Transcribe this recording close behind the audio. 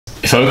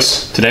Hey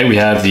folks, today we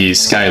have the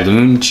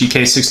SKYLOONG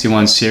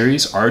SK61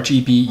 series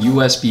RGB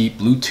USB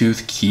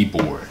Bluetooth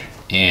keyboard.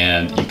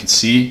 And you can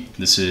see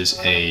this is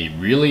a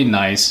really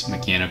nice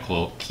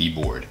mechanical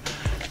keyboard.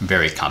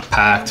 Very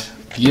compact,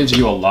 gives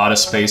you a lot of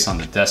space on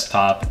the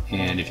desktop,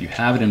 and if you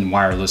have it in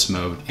wireless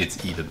mode,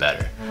 it's even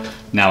better.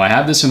 Now I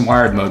have this in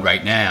wired mode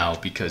right now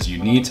because you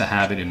need to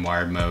have it in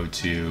wired mode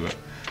to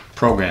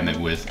program it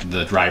with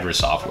the driver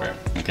software,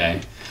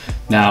 okay?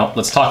 Now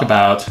let's talk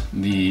about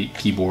the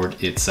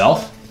keyboard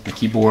itself. The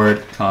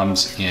keyboard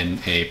comes in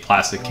a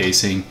plastic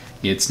casing.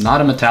 It's not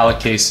a metallic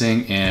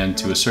casing, and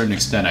to a certain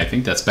extent I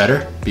think that's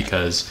better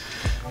because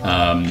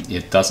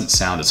it doesn't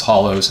sound as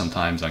hollow.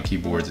 Sometimes on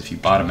keyboards, if you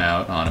bottom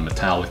out on a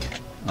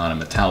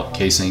metallic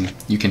casing,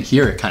 you can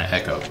hear it kind of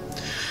echo.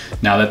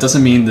 Now that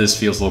doesn't mean this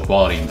feels low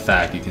quality. In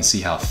fact, you can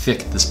see how thick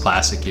this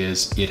plastic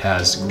is. It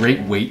has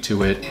great weight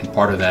to it, and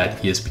part of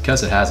that is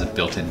because it has a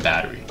built-in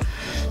battery.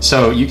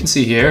 So you can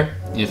see here,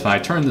 if I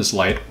turn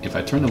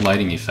the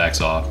lighting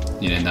effects off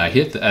and I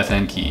hit the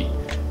FN key,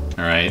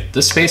 all right,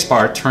 the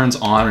spacebar turns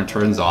on and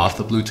turns off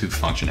the Bluetooth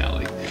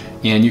functionality.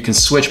 And you can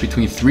switch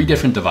between 3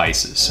 different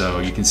devices. So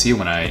you can see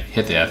when I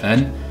hit the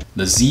FN,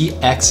 the Z,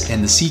 X,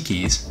 and the C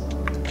keys,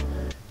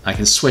 I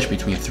can switch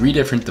between 3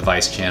 different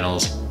device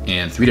channels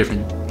and 3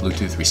 different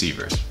Bluetooth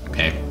receivers,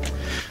 okay?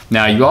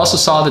 Now you also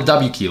saw the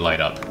W key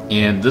light up,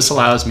 and this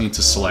allows me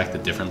to select the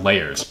different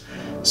layers.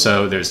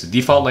 So there's the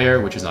default layer,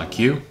 which is on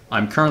Q.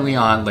 I'm currently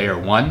on layer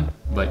 1,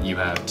 but you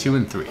have 2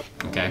 and 3,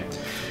 okay?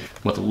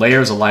 What the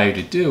layers allow you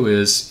to do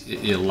is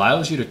it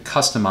allows you to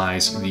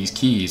customize these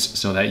keys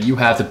so that you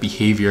have the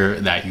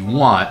behavior that you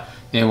want,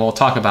 and we'll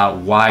talk about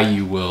why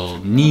you will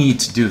need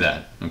to do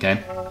that,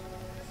 okay?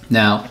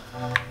 Now,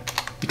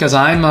 because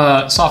I'm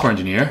a software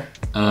engineer,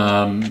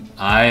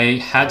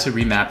 I had to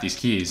remap these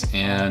keys,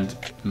 and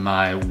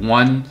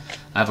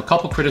I have a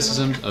couple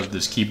criticisms of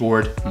this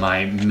keyboard.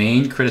 My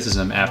main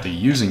criticism after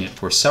using it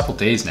for several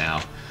days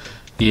now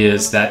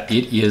is that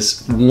it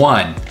is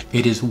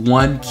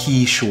one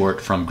key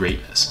short from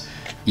greatness.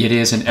 It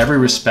is in every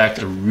respect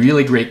a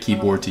really great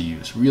keyboard to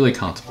use, really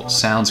comfortable,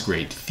 sounds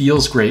great,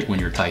 feels great when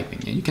you're typing,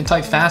 and you can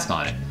type fast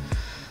on it.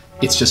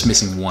 It's just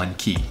missing one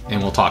key,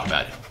 and we'll talk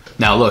about it.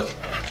 Now look,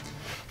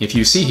 if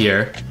you see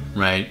here,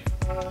 right,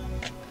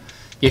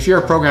 if you're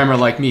a programmer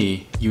like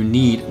me, you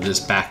need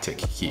this backtick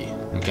key,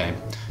 okay?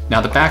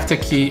 Now the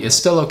backtick key is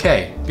still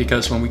okay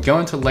because when we go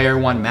into layer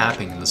 1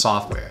 mapping in the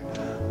software,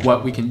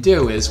 what we can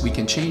do is we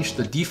can change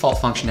the default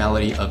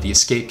functionality of the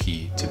escape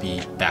key to be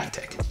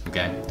backtick,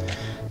 okay?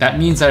 That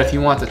means that if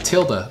you want the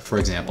tilde, for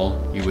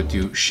example, you would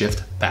do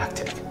shift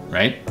backtick,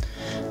 right?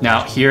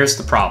 Now here's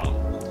the problem.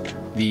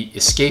 The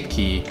escape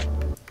key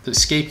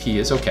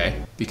is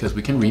okay because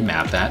we can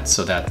remap that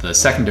so that the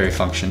secondary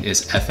function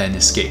is FN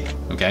escape,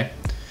 okay?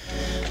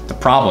 The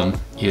problem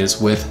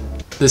is with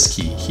this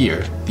key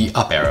here, the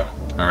up arrow,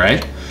 all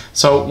right?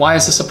 So why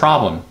is this a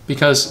problem?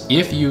 Because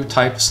if you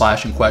type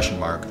slash and question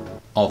mark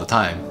all the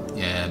time,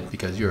 and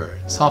because you're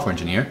a software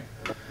engineer,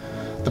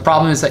 the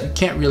problem is that you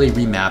can't really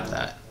remap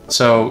that.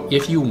 So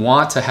if you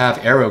want to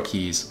have arrow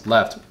keys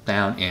left,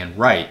 down, and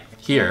right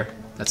here,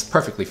 that's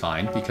perfectly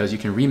fine because you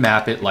can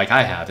remap it like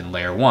I have in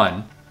layer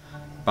 1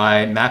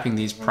 by mapping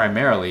these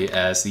primarily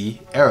as the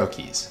arrow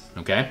keys,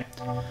 okay?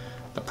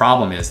 The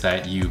problem is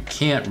that you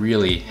can't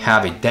really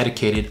have a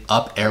dedicated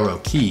up arrow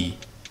key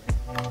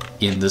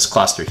in this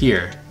cluster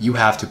here. You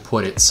have to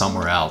put it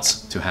somewhere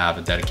else to have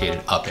a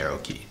dedicated up arrow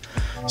key.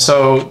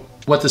 So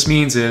what this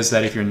means is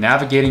that if you're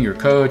navigating your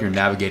code, you're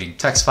navigating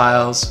text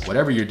files,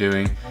 whatever you're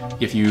doing,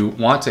 if you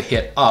want to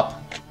hit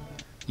up,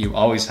 you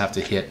always have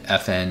to hit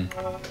FN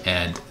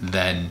and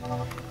then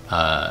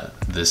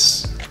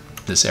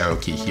this arrow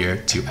key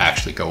here to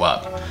actually go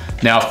up.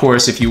 Now, of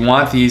course, if you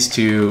want these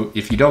to,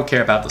 if you don't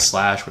care about the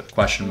slash with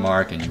question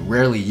mark and you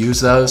rarely use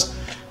those,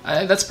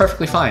 that's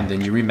perfectly fine.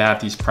 Then you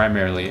remap these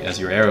primarily as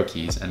your arrow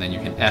keys, and then you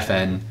can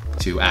FN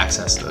to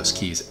access those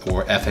keys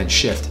or FN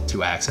shift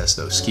to access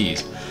those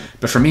keys.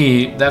 But for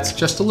me, that's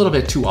just a little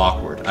bit too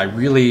awkward. I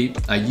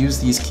use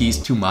these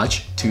keys too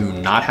much to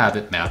not have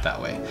it mapped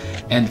that way.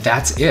 And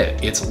that's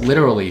it. It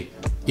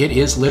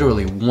is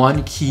literally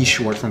one key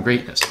short from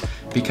greatness.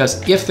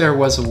 Because if there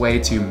was a way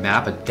to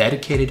map a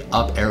dedicated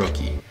up arrow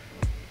key,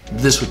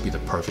 this would be the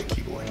perfect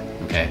keyboard,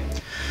 okay?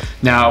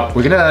 Now,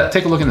 we're gonna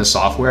take a look in the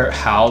software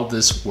how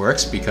this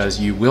works because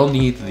you will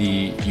need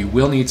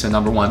to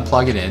number 1,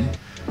 plug it in,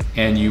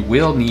 and you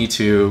will need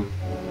to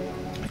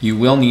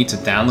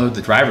download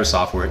the driver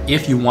software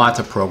if you want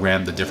to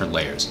program the different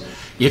layers.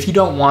 If you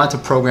don't want to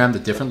program the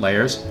different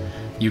layers,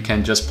 you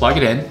can just plug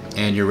it in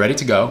and you're ready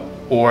to go,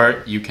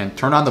 or you can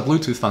turn on the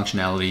Bluetooth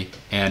functionality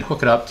and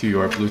hook it up to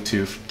your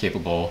Bluetooth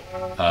capable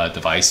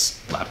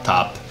device,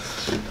 laptop,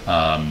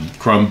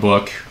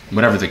 Chromebook,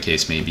 whatever the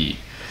case may be.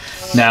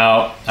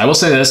 Now, I will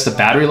say this, the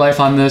battery life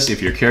on this,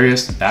 if you're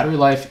curious, the battery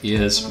life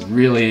is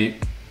really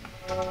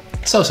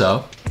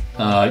so-so.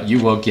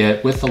 You will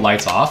get, with the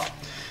lights off,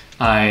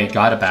 I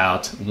got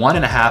about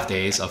 1.5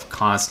 days of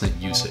constant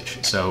usage.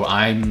 So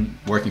I'm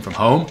working from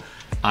home.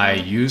 I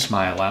use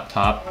my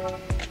laptop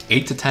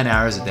 8 to 10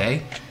 hours a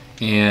day,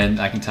 and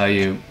I can tell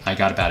you I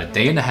got about a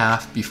day and a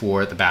half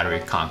before the battery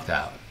conked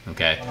out.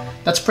 Okay,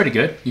 that's pretty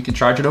good. You can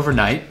charge it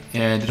overnight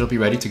and it'll be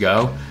ready to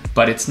go,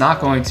 but it's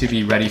not going to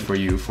be ready for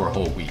you for a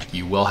whole week.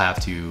 You will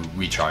have to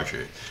recharge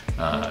it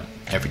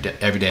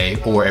every day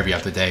or every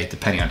other day,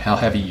 depending on how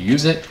heavy you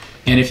use it.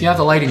 And if you have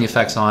the lighting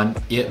effects on,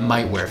 it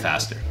might wear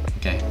faster,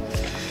 okay?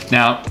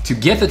 Now, to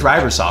get the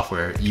driver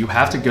software, you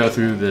have to go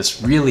through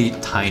this really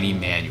tiny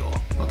manual,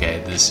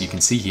 okay? This, you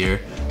can see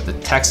here, the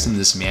text in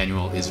this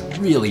manual is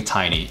really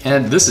tiny,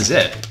 and this is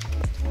it.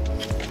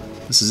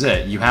 This is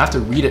it. You have to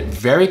read it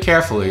very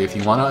carefully if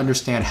you want to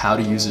understand how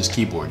to use this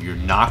keyboard. You're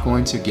not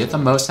going to get the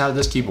most out of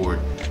this keyboard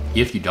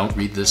if you don't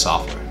read this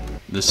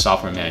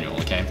software manual,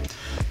 okay?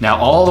 Now,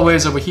 all the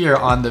ways over here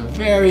on the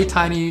very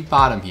tiny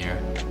bottom here,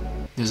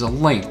 there's a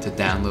link to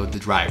download the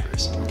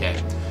drivers,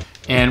 okay?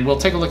 And we'll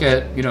take a look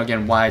at,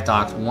 again, why I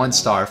docked 1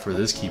 star for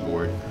this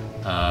keyboard.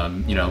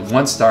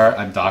 1 star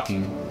I'm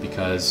docking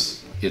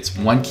because it's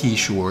 1 key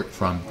short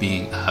from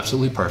being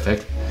absolutely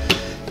perfect.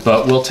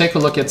 But we'll take a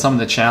look at some of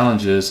the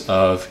challenges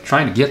of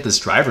trying to get this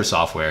driver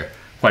software,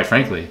 quite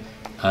frankly,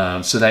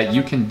 so that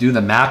you can do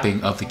the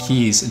mapping of the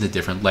keys into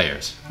different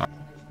layers.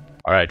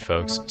 All right,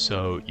 folks,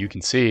 so you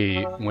can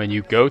see when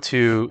you go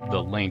to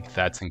the link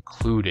that's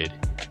included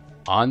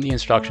on the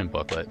instruction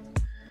booklet,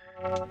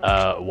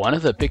 one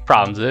of the big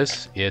problems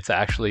is it's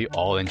actually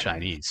all in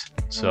Chinese.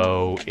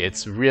 So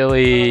it's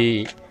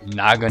really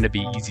not going to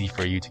be easy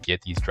for you to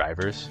get these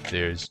drivers.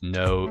 There's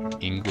no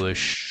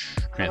English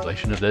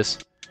translation of this.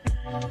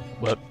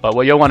 But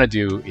what you'll want to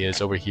do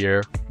is over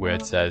here where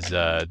it says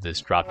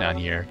this drop down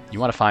here, you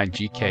want to find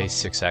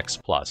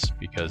GK6X Plus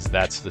because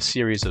that's the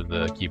series of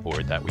the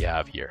keyboard that we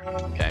have here,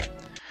 okay?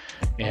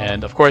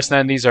 And of course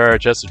then these are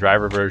just the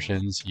driver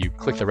versions. You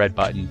click the red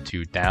button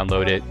to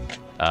download it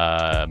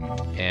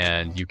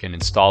and you can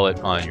install it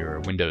on your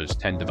Windows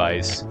 10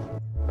 device.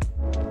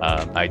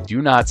 I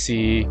do not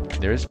see,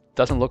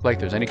 doesn't look like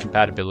there's any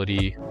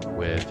compatibility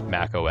with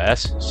Mac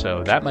OS,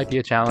 so that might be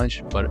a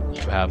challenge, but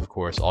you have, of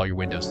course, all your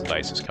Windows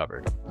devices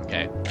covered,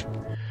 okay?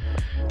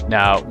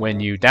 Now, when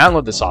you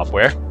download the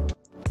software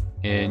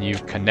and you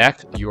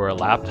connect your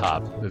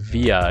laptop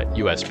via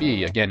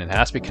USB, again, it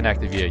has to be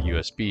connected via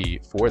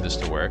USB for this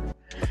to work,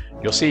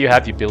 you'll see you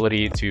have the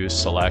ability to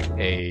select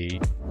a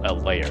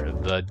layer.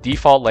 The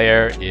default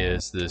layer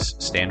is this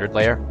standard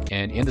layer,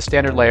 and in the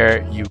standard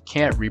layer, you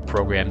can't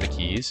reprogram the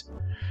keys.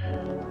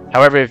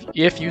 However,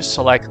 if you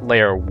select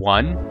layer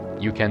 1,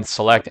 you can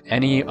select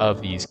any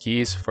of these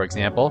keys, for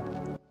example,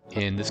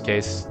 in this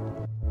case,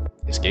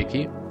 escape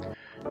key,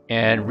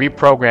 and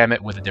reprogram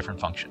it with a different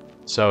function.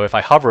 So if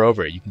I hover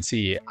over it, you can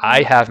see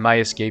I have my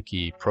escape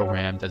key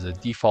programmed as a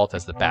default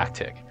as the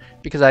backtick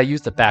because I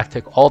use the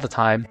backtick all the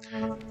time,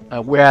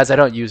 whereas I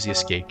don't use the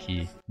escape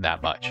key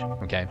that much,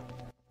 okay?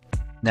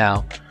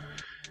 Now,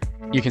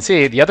 you can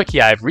see the other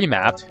key I've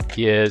remapped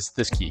is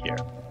this key here.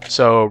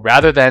 So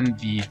rather than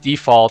the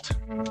default,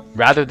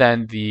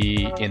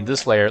 in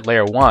this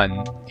layer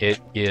 1, it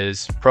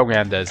is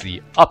programmed as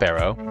the up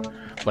arrow.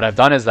 What I've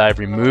done is that I've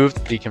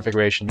removed the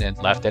configuration and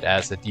left it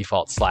as the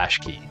default slash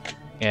key.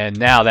 And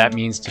now that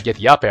means to get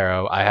the up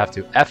arrow, I have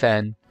to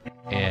FN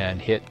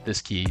and hit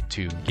this key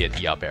to get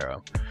the up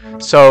arrow.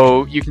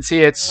 So you can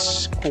see it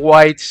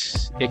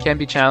can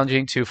be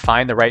challenging to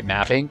find the right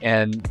mapping.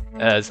 And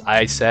as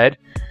I said,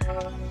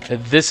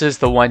 this is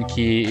the one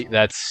key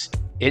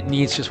it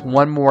needs just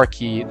one more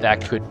key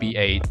that could be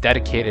a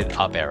dedicated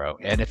up arrow.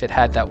 And if it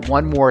had that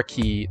one more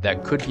key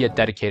that could be a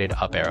dedicated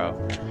up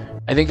arrow,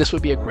 I think this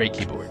would be a great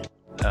keyboard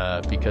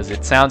because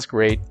it sounds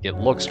great, it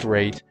looks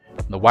great,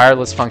 the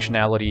wireless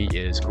functionality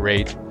is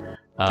great.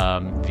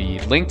 The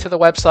link to the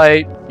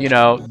website,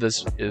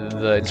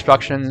 the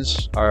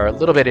instructions are a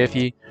little bit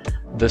iffy.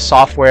 The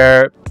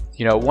software,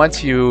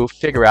 once you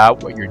figure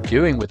out what you're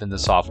doing within the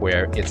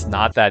software, it's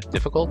not that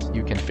difficult.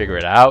 You can figure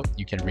it out.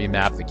 You can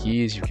remap the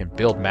keys. You can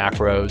build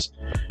macros.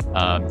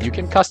 You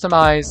can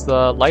customize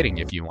the lighting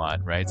if you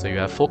want, right? So you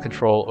have full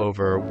control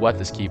over what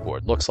this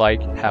keyboard looks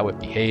like, how it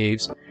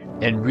behaves,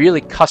 and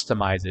really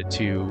customize it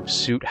to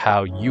suit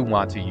how you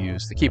want to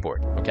use the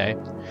keyboard, okay?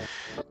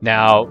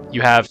 Now,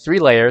 you have 3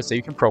 layers that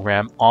you can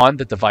program on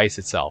the device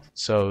itself.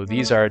 So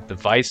these are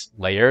device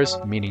layers,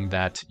 meaning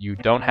that you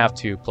don't have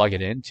to plug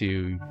it in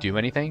to do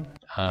anything.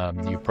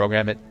 You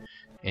program it,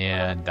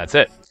 and that's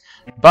it.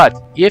 But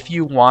if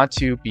you want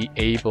to be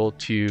able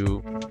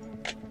to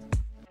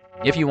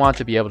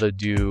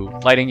do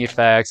lighting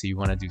effects, you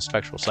want to do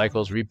spectral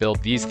cycles,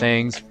 rebuild these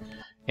things,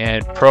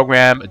 and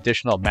program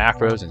additional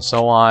macros and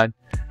so on,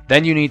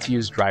 then you need to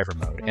use driver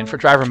mode. And for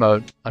driver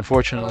mode,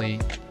 unfortunately,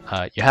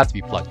 you have to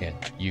be plugged in.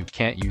 You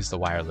can't use the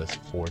wireless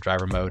for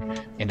driver mode,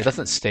 and it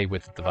doesn't stay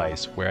with the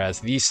device, whereas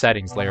these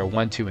settings, layer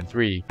 1, 2, and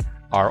 3,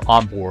 are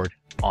on board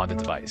on the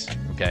device,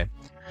 okay?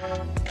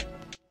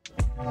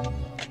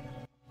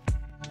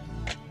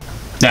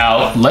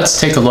 Now, let's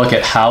take a look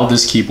at how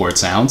this keyboard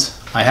sounds.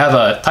 I have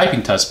a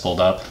typing test pulled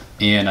up,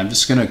 and I'm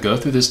just gonna go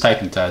through this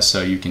typing test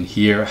so you can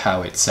hear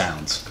how it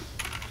sounds.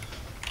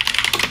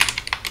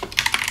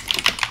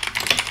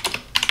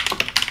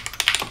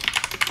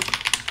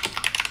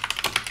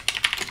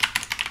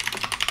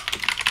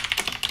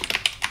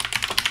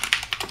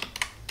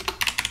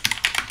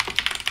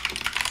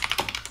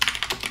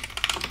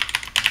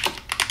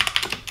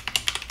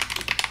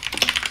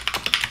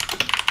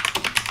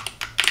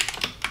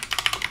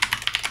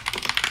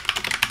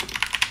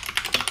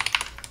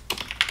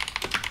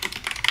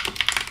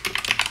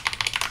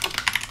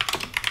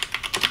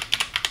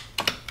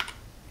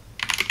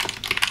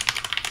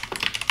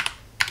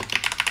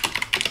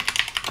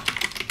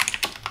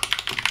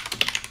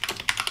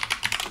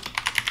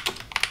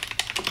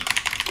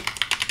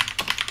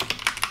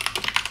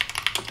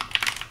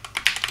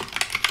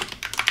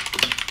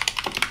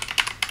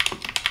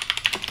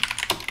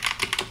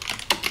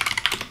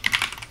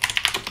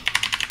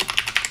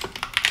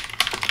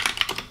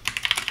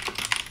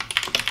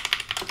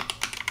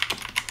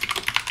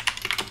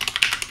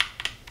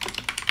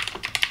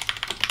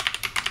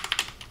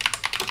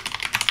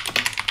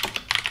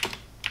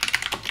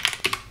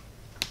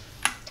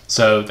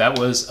 So that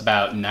was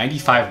about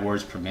 95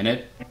 words per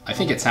minute. I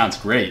think it sounds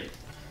great.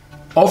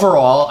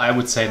 Overall, I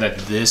would say that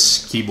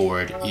this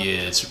keyboard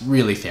is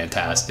really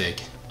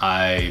fantastic.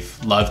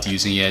 I've loved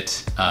using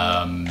it.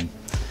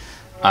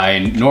 I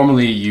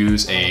normally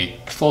use a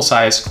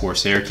full-size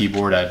Corsair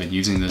keyboard. I've been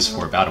using this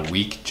for about a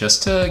week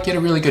just to get a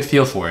really good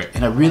feel for it,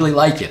 and I really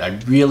like it. I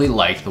really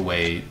like the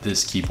way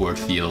this keyboard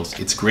feels.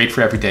 It's great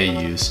for everyday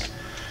use.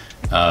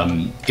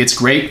 It's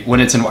great when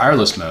it's in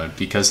wireless mode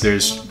because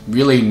there's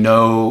really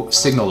no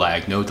signal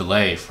lag, no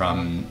delay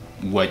from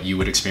what you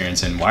would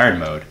experience in wired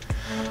mode.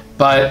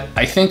 But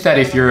I think that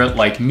if you're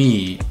like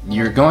me,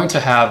 you're going to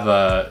have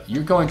a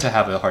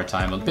hard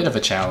time, a bit of a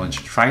challenge,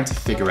 trying to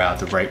figure out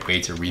the right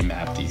way to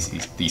remap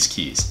these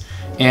keys.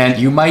 And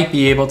you might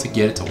be able to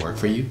get it to work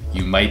for you.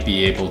 You might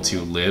be able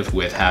to live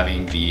with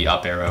having the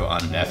up arrow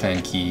on an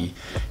FN key.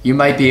 You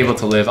might be able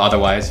to live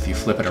otherwise if you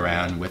flip it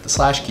around with the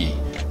slash key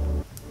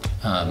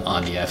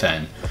on the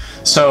FN.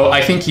 So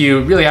I think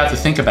you really have to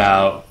think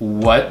about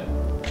what,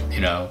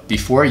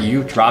 before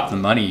you drop the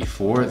money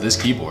for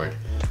this keyboard.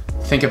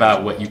 Think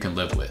about what you can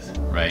live with,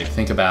 right?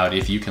 Think about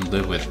if you can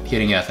live with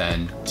hitting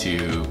FN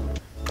to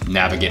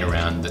navigate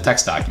around the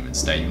text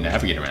documents that you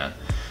navigate around.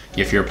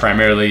 If you're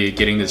primarily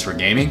getting this for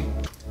gaming,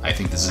 I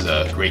think this is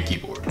a great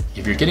keyboard.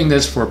 If you're getting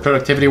this for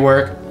productivity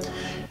work,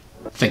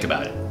 think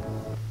about it.